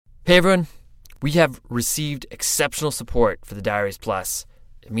Hey everyone, we have received exceptional support for the Diaries Plus.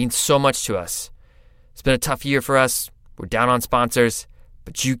 It means so much to us. It's been a tough year for us. We're down on sponsors,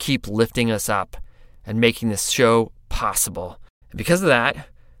 but you keep lifting us up and making this show possible. And because of that,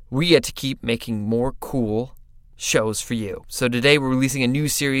 we get to keep making more cool shows for you. So today we're releasing a new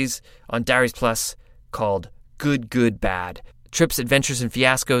series on Diaries Plus called Good, Good, Bad. Trips, adventures, and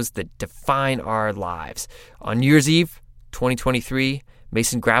fiascos that define our lives. On New Year's Eve, 2023,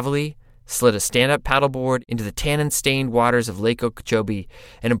 Mason Gravely slid a stand-up paddleboard into the tannin-stained waters of Lake Okeechobee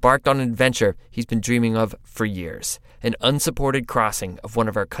and embarked on an adventure he's been dreaming of for years, an unsupported crossing of one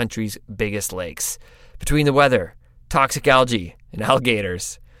of our country's biggest lakes. Between the weather, toxic algae, and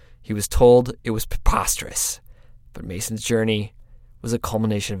alligators, he was told it was preposterous. But Mason's journey was a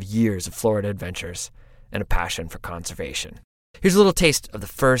culmination of years of Florida adventures and a passion for conservation. Here's a little taste of the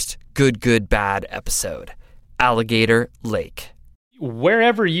first Good, Good, Bad episode, Alligator Lake.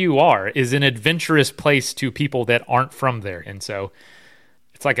 Wherever you are is an adventurous place to people that aren't from there. And so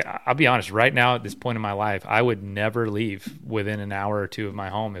it's like, I'll be honest, right now at this point in my life, I would never leave within an hour or two of my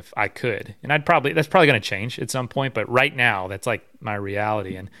home if I could. And that's probably going to change at some point. But right now, that's like my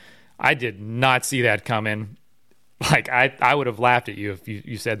reality. And I did not see that coming. Like I would have laughed at you if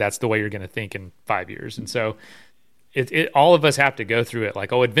you said that's the way you're going to think in 5 years. And so all of us have to go through it.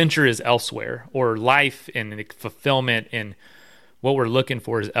 Like, oh, adventure is elsewhere, or life and fulfillment and what we're looking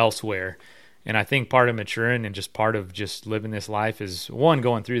for is elsewhere. And I think part of maturing and just part of just living this life is, one,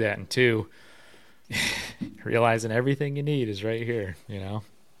 going through that, and two, realizing everything you need is right here, you know?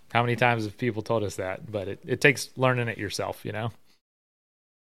 How many times have people told us that? But it takes learning it yourself, you know?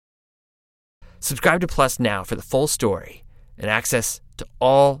 Subscribe to Plus now for the full story and access to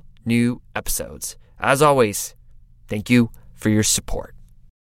all new episodes. As always, thank you for your support.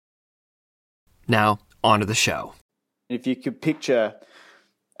 Now, on to the show. If you could picture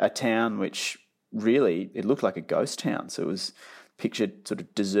a town which really, it looked like a ghost town. So it was pictured sort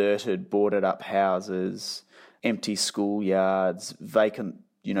of deserted, boarded up houses, empty schoolyards, vacant,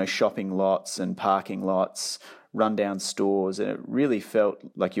 shopping lots and parking lots, rundown stores. And it really felt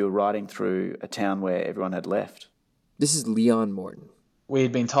like you were riding through a town where everyone had left. This is Leon Morton. We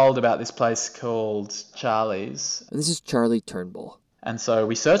had been told about this place called Charlie's. And this is Charlie Turnbull. And so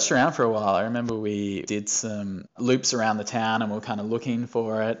we searched around for a while. I remember we did some loops around the town and we were kind of looking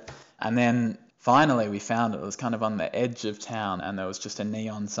for it. And then finally we found it. It was kind of on the edge of town and there was just a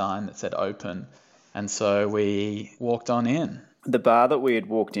neon sign that said open. And so we walked on in. The bar that we had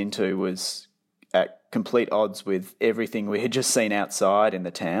walked into was at complete odds with everything we had just seen outside in the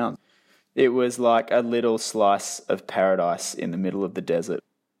town. It was like a little slice of paradise in the middle of the desert.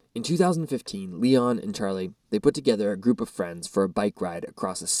 In 2015, Leon and Charlie, they put together a group of friends for a bike ride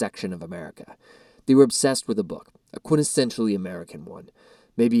across a section of America. They were obsessed with a book, a quintessentially American one.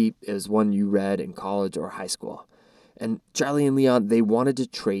 Maybe it was one you read in college or high school. And Charlie and Leon, they wanted to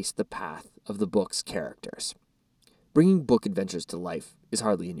trace the path of the book's characters. Bringing book adventures to life is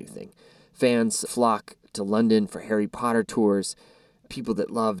hardly a new thing. Fans flock to London for Harry Potter tours. People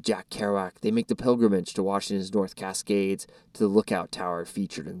that love Jack Kerouac, they make the pilgrimage to Washington's North Cascades, to the Lookout Tower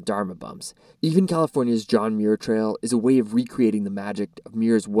featured in Dharma Bums. Even California's John Muir Trail is a way of recreating the magic of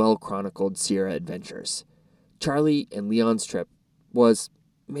Muir's well-chronicled Sierra adventures. Charlie and Leon's trip was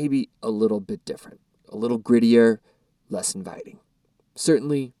maybe a little bit different, a little grittier, less inviting.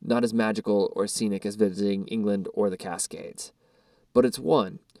 Certainly not as magical or scenic as visiting England or the Cascades. But it's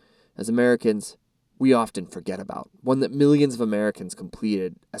one, as Americans, we often forget about, one that millions of Americans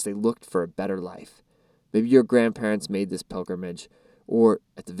completed as they looked for a better life. Maybe your grandparents made this pilgrimage, or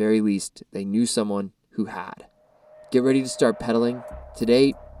at the very least, they knew someone who had. Get ready to start pedaling.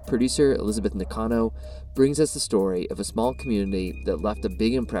 Today, producer Elizabeth Nakano brings us the story of a small community that left a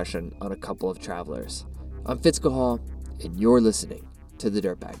big impression on a couple of travelers. I'm Fitzcahall, and you're listening to the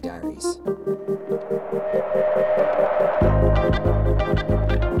Dirtbag Diaries.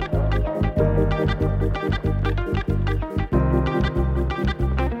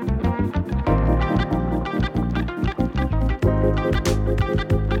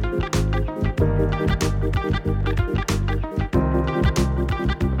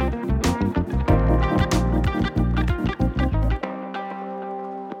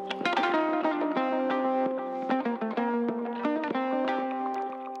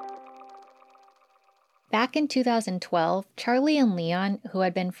 Back in 2012, Charlie and Leon, who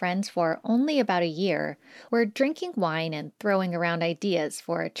had been friends for only about a year, were drinking wine and throwing around ideas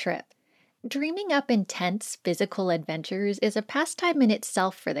for a trip. Dreaming up intense physical adventures is a pastime in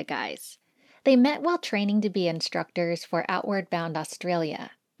itself for the guys. They met while training to be instructors for Outward Bound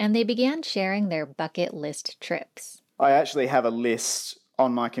Australia, and they began sharing their bucket list trips. I actually have a list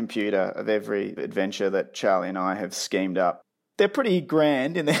on my computer of every adventure that Charlie and I have schemed up. They're pretty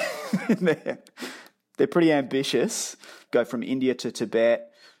grand in their they're pretty ambitious. Go from India to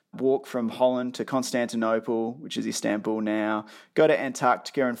Tibet, walk from Holland to Constantinople, which is Istanbul now, go to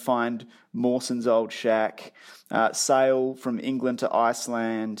Antarctica and find Mawson's old shack, sail from England to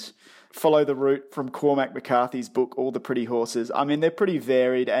Iceland, follow the route from Cormac McCarthy's book, All the Pretty Horses. I mean, they're pretty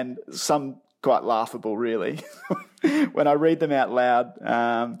varied and some quite laughable, really. When I read them out loud,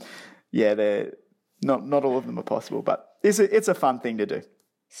 they're not all of them are possible, but it's a fun thing to do.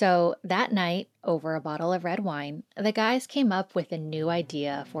 So that night, over a bottle of red wine, the guys came up with a new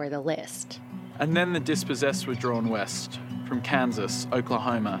idea for the list. And then the dispossessed were drawn west, from Kansas,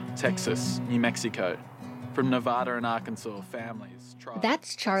 Oklahoma, Texas, New Mexico. From Nevada and Arkansas, families, tribes...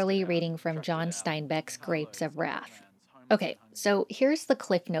 That's Charlie reading from John Steinbeck's Grapes of Wrath. Okay, so here's the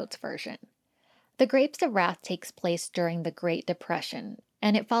Cliff Notes version. The Grapes of Wrath takes place during the Great Depression,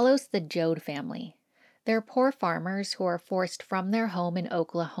 and it follows the Joad family. They're poor farmers who are forced from their home in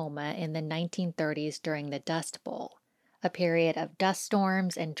Oklahoma in the 1930s during the Dust Bowl, a period of dust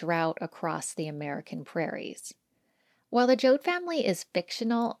storms and drought across the American prairies. While the Joad family is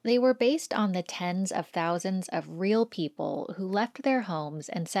fictional, they were based on the tens of thousands of real people who left their homes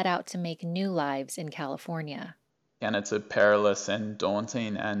and set out to make new lives in California. And it's a perilous and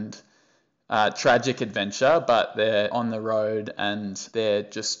daunting and tragic adventure, but they're on the road and they're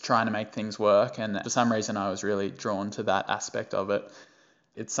just trying to make things work. And for some reason, I was really drawn to that aspect of it.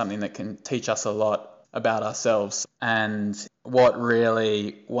 It's something that can teach us a lot about ourselves. And what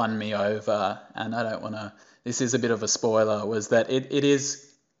really won me over, and I don't want to, this is a bit of a spoiler, was that it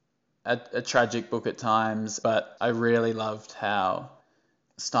is a tragic book at times, but I really loved how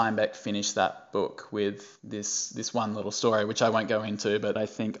Steinbeck finished that book with this one little story, which I won't go into, but I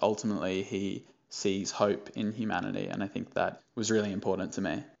think ultimately he sees hope in humanity, and I think that was really important to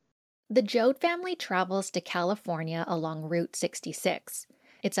me. The Joad family travels to California along Route 66.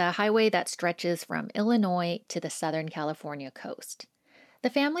 It's a highway that stretches from Illinois to the Southern California coast.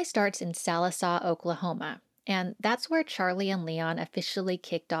 The family starts in Sallisaw, Oklahoma, and that's where Charlie and Leon officially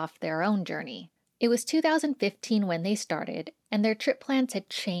kicked off their own journey. It was 2015 when they started, and their trip plans had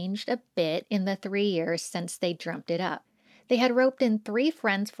changed a bit in the 3 years since they dreamt it up. They had roped in 3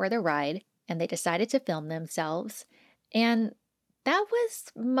 friends for the ride, and they decided to film themselves, and that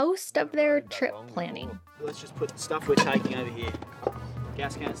was most of their trip planning. Let's just put stuff we're taking over here.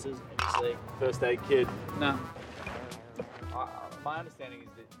 Gas canisters, obviously. First aid kit. No. My understanding is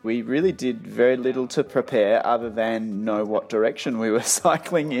that... We really did very little to prepare other than know what direction we were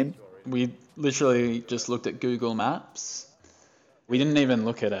cycling in. We literally just looked at Google Maps. We didn't even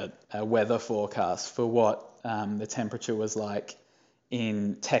look at a weather forecast for what the temperature was like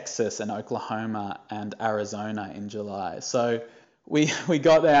in Texas and Oklahoma and Arizona in July. So we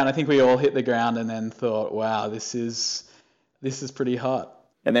got there and I think we all hit the ground and then thought, wow, this is pretty hot.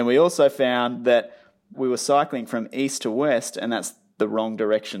 And then we also found that we were cycling from east to west, and that's the wrong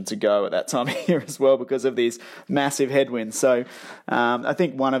direction to go at that time of year as well because of these massive headwinds. So I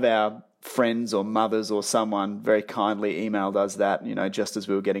think one of our friends or mothers or someone very kindly emailed us that, just as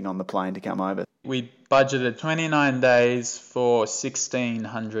we were getting on the plane to come over. We budgeted 29 days for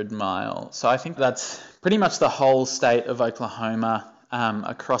 1,600 miles. So I think that's pretty much the whole state of Oklahoma,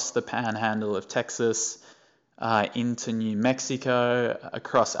 across the panhandle of Texas, into New Mexico,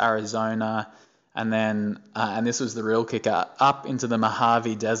 across Arizona, and then, and this was the real kicker, up into the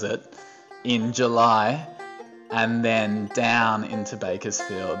Mojave Desert in July, and then down into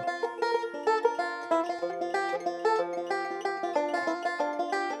Bakersfield.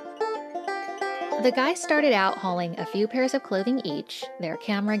 The guys started out hauling a few pairs of clothing each, their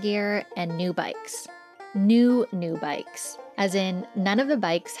camera gear, and new bikes. New bikes. As in, none of the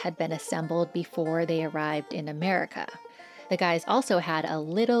bikes had been assembled before they arrived in America. The guys also had a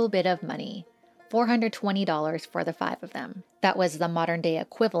little bit of money, $420 for the 5 of them. That was the modern-day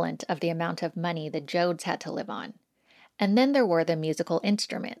equivalent of the amount of money the Joads had to live on. And then there were the musical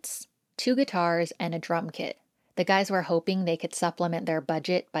instruments, 2 guitars and a drum kit. The guys were hoping they could supplement their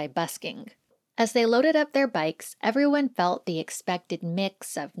budget by busking. As they loaded up their bikes, everyone felt the expected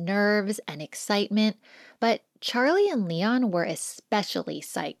mix of nerves and excitement, but Charlie and Leon were especially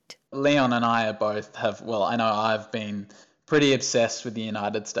psyched. Leon and I I know I've been pretty obsessed with the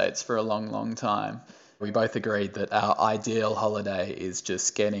United States for a long, long time. We both agreed that our ideal holiday is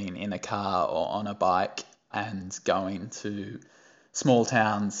just getting in a car or on a bike and going to small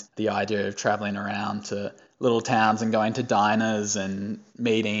towns. The idea of traveling around to little towns and going to diners and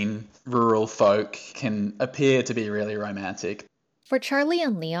meeting rural folk can appear to be really romantic. For Charlie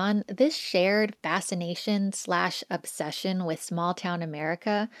and Leon, this shared fascination/obsession with small town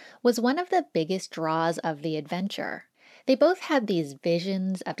America was one of the biggest draws of the adventure. They both had these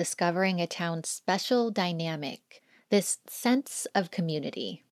visions of discovering a town's special dynamic, this sense of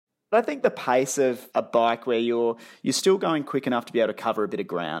community. I think the pace of a bike where you're still going quick enough to be able to cover a bit of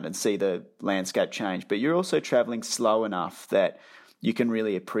ground and see the landscape change, but you're also travelling slow enough that you can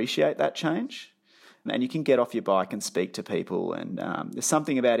really appreciate that change. And you can get off your bike and speak to people. And there's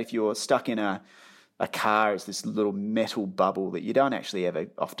something about if you're stuck in a car as this little metal bubble that you don't actually ever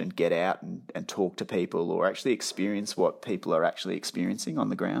often get out and talk to people or actually experience what people are actually experiencing on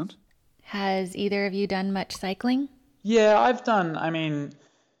the ground. Has either of you done much cycling? Yeah, I've done,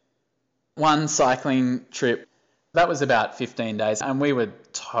 one cycling trip. That was about 15 days, and we were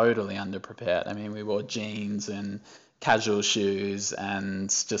totally underprepared. We wore jeans and casual shoes and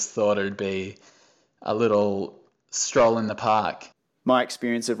just thought it'd be a little stroll in the park. My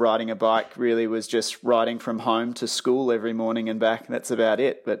experience of riding a bike really was just riding from home to school every morning and back. That's about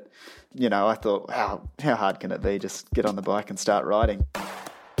it. But, I thought, wow, how hard can it be? Just get on the bike and start riding.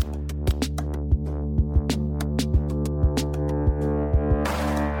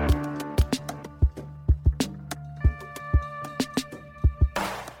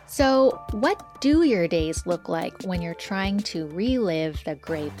 So, what do your days look like when you're trying to relive the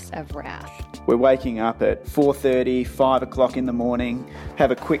Grapes of Wrath? We're waking up at 4:30, 5 o'clock in the morning, have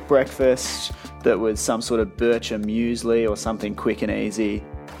a quick breakfast that was some sort of bircher muesli or something quick and easy.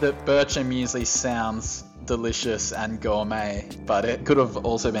 The bircher muesli sounds delicious and gourmet, but it could have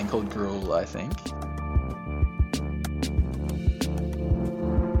also been called gruel, I think.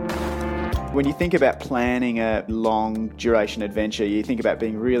 When you think about planning a long duration adventure, you think about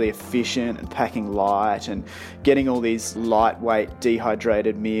being really efficient and packing light and getting all these lightweight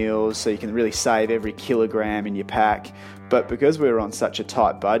dehydrated meals so you can really save every kilogram in your pack. But because we were on such a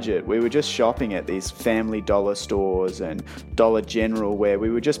tight budget, we were just shopping at these family dollar stores and Dollar General where we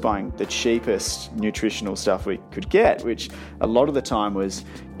were just buying the cheapest nutritional stuff we could get, which a lot of the time was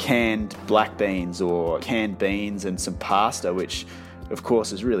canned black beans or canned beans and some pasta, which of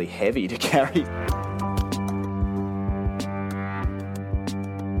course is really heavy to carry.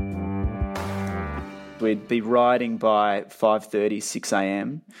 We'd be riding by 5:30, 6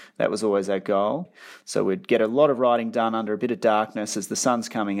 a.m. That was always our goal. So we'd get a lot of riding done under a bit of darkness as the sun's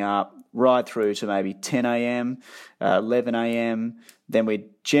coming up, ride through to maybe 10 a.m., 11 a.m. Then we'd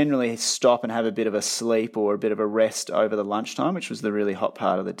generally stop and have a bit of a sleep or a bit of a rest over the lunchtime, which was the really hot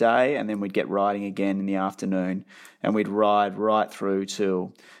part of the day. And then we'd get riding again in the afternoon. And we'd ride right through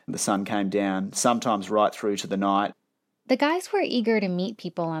till the sun came down, sometimes right through to the night. The guys were eager to meet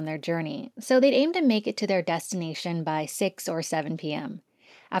people on their journey, so they'd aim to make it to their destination by 6 or 7 p.m.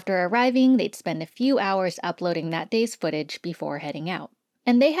 After arriving, they'd spend a few hours uploading that day's footage before heading out.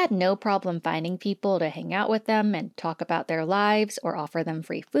 And they had no problem finding people to hang out with them and talk about their lives or offer them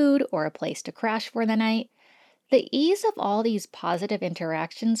free food or a place to crash for the night. The ease of all these positive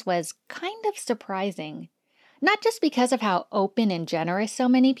interactions was kind of surprising. Not just because of how open and generous so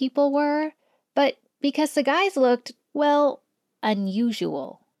many people were, but because the guys looked, well,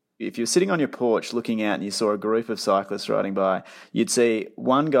 unusual. If you're sitting on your porch looking out and you saw a group of cyclists riding by, you'd see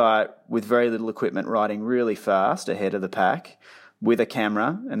one guy with very little equipment riding really fast ahead of the pack with a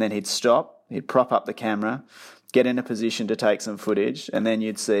camera, and then he'd stop, he'd prop up the camera, get in a position to take some footage, and then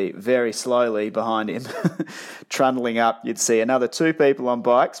you'd see very slowly behind him, trundling up, you'd see another two people on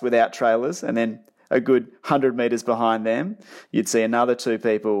bikes without trailers, and then a good 100 metres behind them, you'd see another two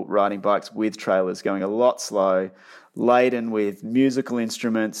people riding bikes with trailers going a lot slow, laden with musical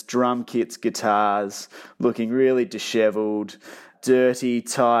instruments, drum kits, guitars, looking really dishevelled, dirty,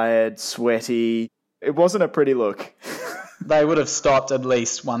 tired, sweaty. It wasn't a pretty look. They would have stopped at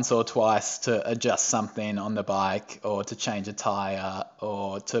least once or twice to adjust something on the bike or to change a tyre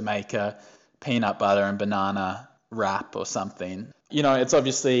or to make a peanut butter and banana wrap or something. It's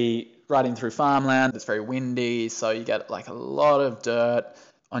obviously riding through farmland. It's very windy, so you get like a lot of dirt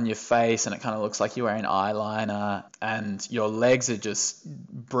on your face and it kind of looks like you're wearing eyeliner and your legs are just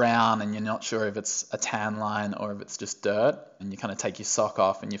brown and you're not sure if it's a tan line or if it's just dirt, and you kind of take your sock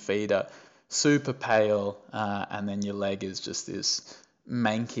off and your feet are super pale, and then your leg is just this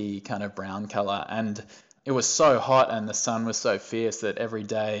manky kind of brown color. And it was so hot and the sun was so fierce that every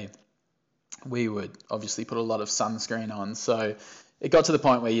day we would obviously put a lot of sunscreen on. So it got to the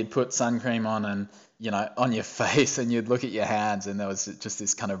point where you'd put sun cream on and, on your face, and you'd look at your hands and there was just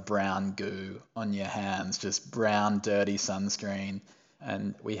this kind of brown goo on your hands, just brown, dirty sunscreen.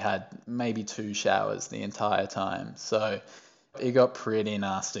 And we had maybe 2 showers the entire time. So it got pretty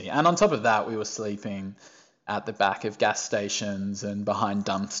nasty. And on top of that, we were sleeping at the back of gas stations and behind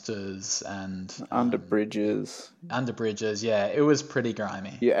dumpsters and Under bridges. Under bridges, yeah. It was pretty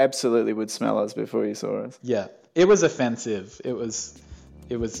grimy. You absolutely would smell us before you saw us. Yeah. It was offensive. It was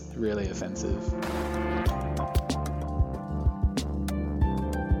really offensive.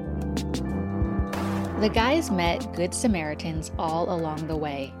 The guys met good Samaritans all along the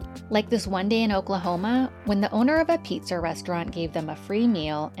way. Like this one day in Oklahoma, when the owner of a pizza restaurant gave them a free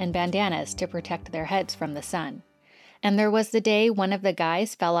meal and bandanas to protect their heads from the sun. And there was the day one of the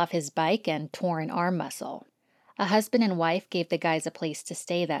guys fell off his bike and tore an arm muscle. A husband and wife gave the guys a place to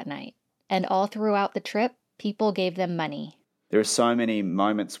stay that night. And all throughout the trip, people gave them money. There are so many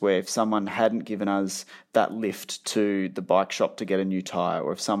moments where if someone hadn't given us that lift to the bike shop to get a new tyre,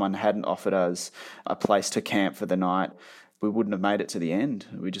 or if someone hadn't offered us a place to camp for the night, we wouldn't have made it to the end.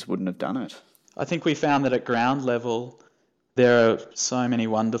 We just wouldn't have done it. I think we found that at ground level, there are so many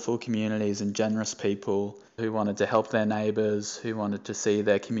wonderful communities and generous people who wanted to help their neighbours, who wanted to see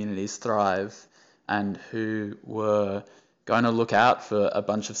their communities thrive, and who were going to look out for a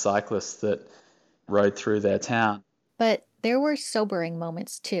bunch of cyclists that rode through their town. But there were sobering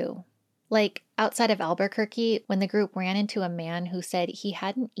moments too. Like outside of Albuquerque, when the group ran into a man who said he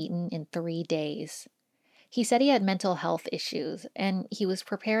hadn't eaten in 3 days. He said he had mental health issues, and he was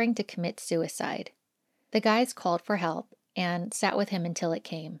preparing to commit suicide. The guys called for help and sat with him until it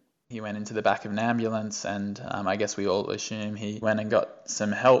came. He went into the back of an ambulance, and I guess we all assume he went and got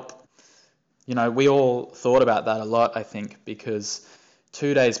some help. You know, we all thought about that a lot, I think, because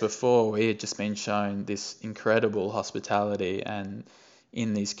 2 days before we had just been shown this incredible hospitality, and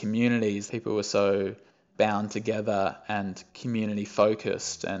in these communities, people were so bound together and community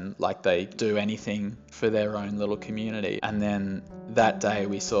focused and like they do anything for their own little community. And then that day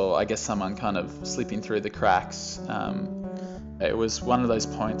we saw, I guess, someone kind of slipping through the cracks. It was one of those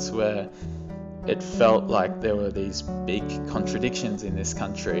points where it felt like there were these big contradictions in this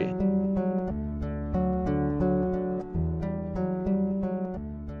country.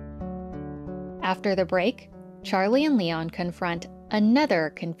 After the break, Charlie and Leon confront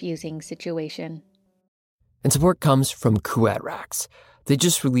another confusing situation. And support comes from Kuat Racks. They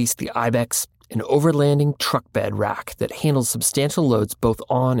just released the Ibex, an overlanding truck bed rack that handles substantial loads both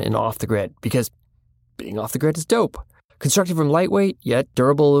on and off the grid, because being off the grid is dope. Constructed from lightweight yet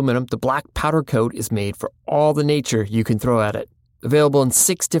durable aluminum, the black powder coat is made for all the nature you can throw at it. Available in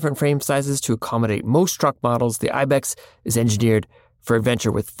 6 different frame sizes to accommodate most truck models, the Ibex is engineered for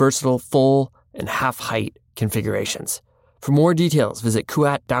adventure with versatile full and half-height configurations. For more details, visit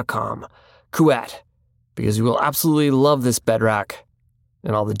kuat.com. Kuat, because you will absolutely love this bed rack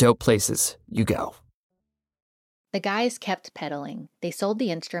and all the dope places you go. The guys kept pedaling. They sold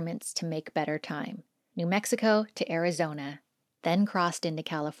the instruments to make better time. New Mexico to Arizona, then crossed into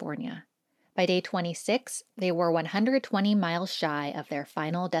California. By day 26, they were 120 miles shy of their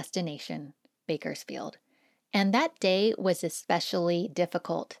final destination, Bakersfield. And that day was especially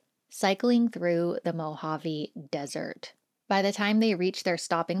difficult, cycling through the Mojave Desert. By the time they reached their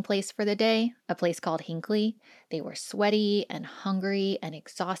stopping place for the day, a place called Hinckley, they were sweaty and hungry and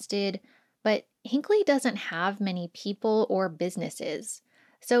exhausted. But Hinckley doesn't have many people or businesses.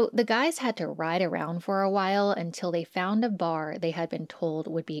 So the guys had to ride around for a while until they found a bar they had been told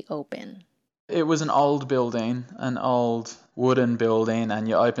would be open. It was an old building, an old wooden building, and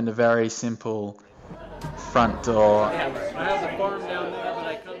you opened a very simple front door.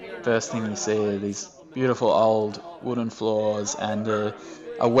 First thing you see are these beautiful old wooden floors and a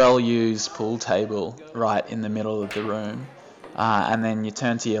well-used pool table right in the middle of the room. And then you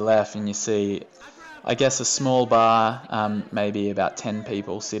turn to your left and you see, I guess, a small bar, maybe about 10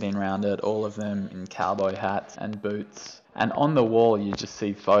 people sitting around it, all of them in cowboy hats and boots. And on the wall you just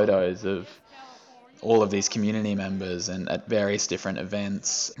see photos of all of these community members and at various different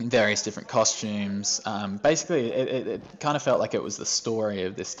events, in various different costumes. Basically, it kind of felt like it was the story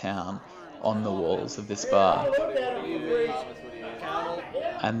of this town on the walls of this bar.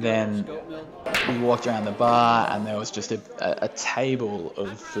 And then we walked around the bar and there was just a table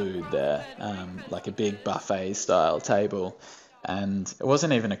of food there, like a big buffet style table. And it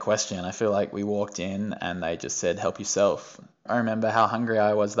wasn't even a question. I feel like we walked in and they just said, help yourself. I remember how hungry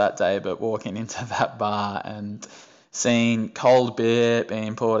I was that day, but walking into that bar and seeing cold beer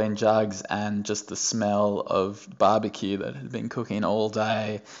being poured in jugs and just the smell of barbecue that had been cooking all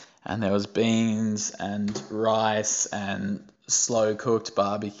day. And there was beans and rice and slow cooked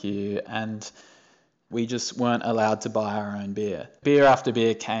barbecue, and we just weren't allowed to buy our own beer. Beer after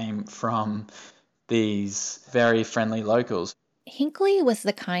beer came from these very friendly locals. Hinckley was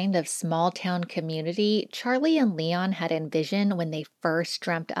the kind of small-town community Charlie and Leon had envisioned when they first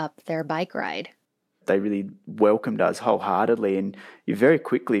dreamt up their bike ride. They really welcomed us wholeheartedly, and you very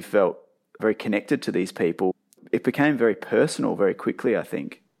quickly felt very connected to these people. It became very personal very quickly, I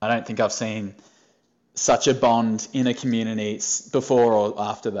think. I don't think I've seen such a bond in a community before or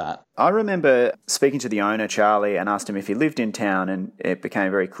after that. I remember speaking to the owner, Charlie, and asked him if he lived in town, and it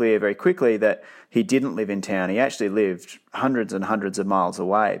became very clear very quickly that he didn't live in town. He actually lived hundreds and hundreds of miles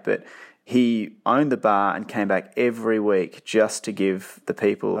away, but he owned the bar and came back every week just to give the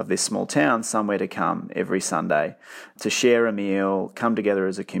people of this small town somewhere to come every Sunday, to share a meal, come together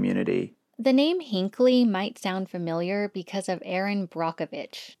as a community. The name Hinckley might sound familiar because of Erin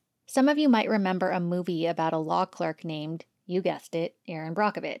Brockovich. Some of you might remember a movie about a law clerk named, you guessed it, Erin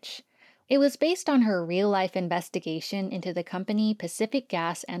Brockovich. It was based on her real-life investigation into the company Pacific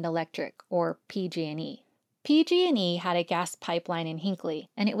Gas and Electric, or PG&E. PG&E had a gas pipeline in Hinckley,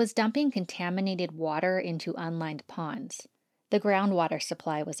 and it was dumping contaminated water into unlined ponds. The groundwater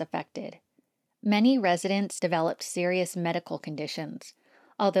supply was affected. Many residents developed serious medical conditions,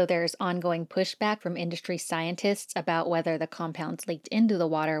 although there's ongoing pushback from industry scientists about whether the compounds leaked into the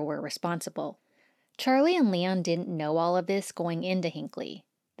water were responsible. Charlie and Leon didn't know all of this going into Hinckley.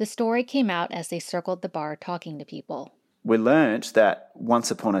 The story came out as they circled the bar talking to people. We learnt that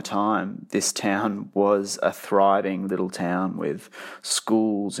once upon a time, this town was a thriving little town with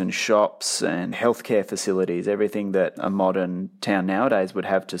schools and shops and healthcare facilities, everything that a modern town nowadays would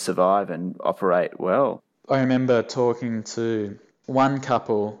have to survive and operate well. I remember talking to one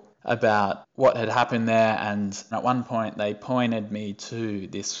couple about what had happened there, and at one point they pointed me to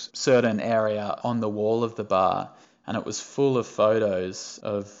this certain area on the wall of the bar, and it was full of photos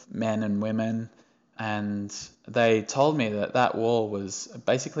of men and women, and they told me that that wall was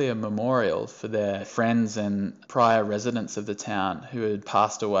basically a memorial for their friends and prior residents of the town who had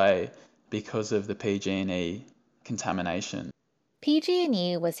passed away because of the PG&E contamination.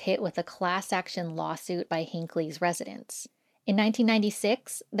 PG&E was hit with a class action lawsuit by Hinckley's residents. In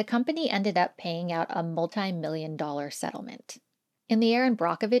 1996, the company ended up paying out a multi-million-dollar settlement. In the Erin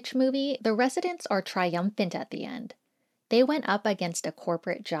Brockovich movie, the residents are triumphant at the end. They went up against a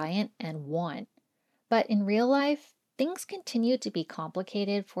corporate giant and won. But in real life, things continued to be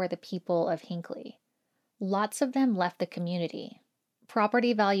complicated for the people of Hinckley. Lots of them left the community.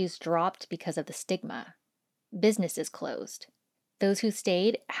 Property values dropped because of the stigma. Businesses closed. Those who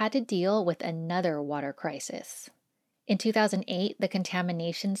stayed had to deal with another water crisis. In 2008, the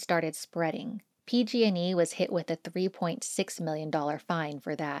contamination started spreading. PG&E was hit with a $3.6 million fine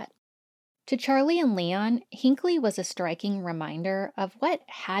for that. To Charlie and Leon, Hinckley was a striking reminder of what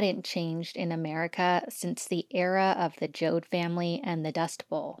hadn't changed in America since the era of the Joad family and the Dust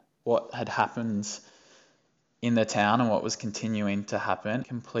Bowl. What had happened in the town and what was continuing to happen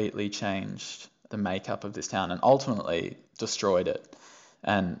completely changed the makeup of this town and ultimately destroyed it.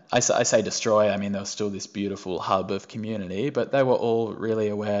 And I say destroy, I mean there was still this beautiful hub of community, but they were all really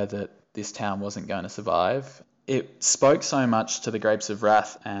aware that this town wasn't going to survive. It spoke so much to the Grapes of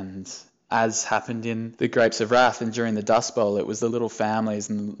Wrath, and as happened in the Grapes of Wrath and during the Dust Bowl, it was the little families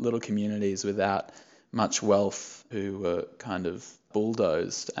and little communities without much wealth who were kind of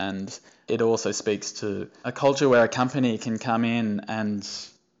bulldozed. And it also speaks to a culture where a company can come in and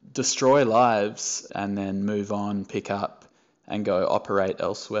destroy lives and then move on, pick up and go operate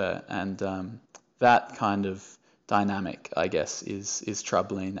elsewhere. And that kind of dynamic, I guess, is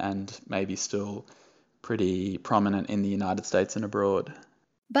troubling and maybe still pretty prominent in the United States and abroad.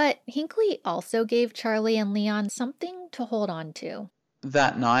 But Hinckley also gave Charlie and Leon something to hold on to.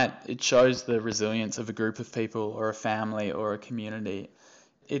 That night, it shows the resilience of a group of people or a family or a community.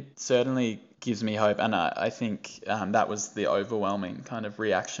 It certainly gives me hope, and I think that was the overwhelming kind of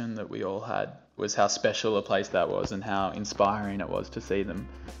reaction that we all had, was how special a place that was and how inspiring it was to see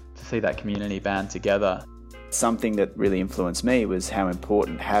that community band together. Something that really influenced me was how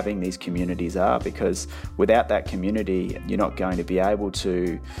important having these communities are, because without that community, you're not going to be able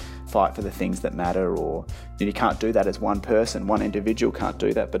to fight for the things that matter, or you can't do that as one person. One individual can't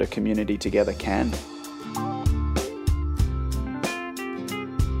do that, but a community together can.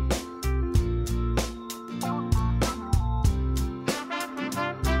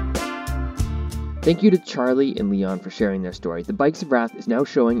 Thank you to Charlie and Leon for sharing their story. The Bikes of Wrath is now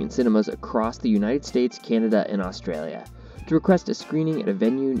showing in cinemas across the United States, Canada, and Australia. To request a screening at a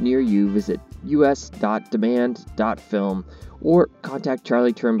venue near you, visit us.demand.film or contact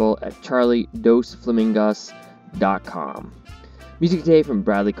Charlie Turnbull at charliedosflamingos.com. Music today from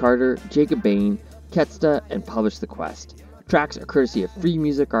Bradley Carter, Jacob Bain, Ketsta, and Publish the Quest. Tracks are courtesy of Free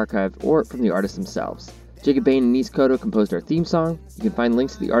Music Archive or from the artists themselves. Jacob Bain and Nis Koto composed our theme song. You can find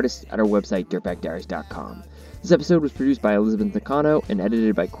links to the artists at our website, dirtbagdiaries.com. This episode was produced by Elizabeth Nakano and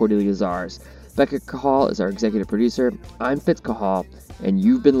edited by Cordelia Zars. Becca Cahal is our executive producer. I'm Fitz Cahal, and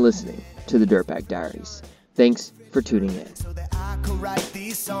you've been listening to the Dirtbag Diaries. Thanks for tuning in. So that I could write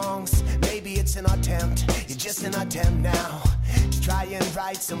these songs. Maybe it's an attempt, it's just an attempt now to try and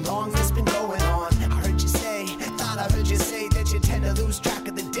right some wrong that's been going on. I heard you say that you tend to lose track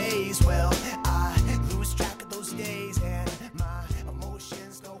of the days. Well,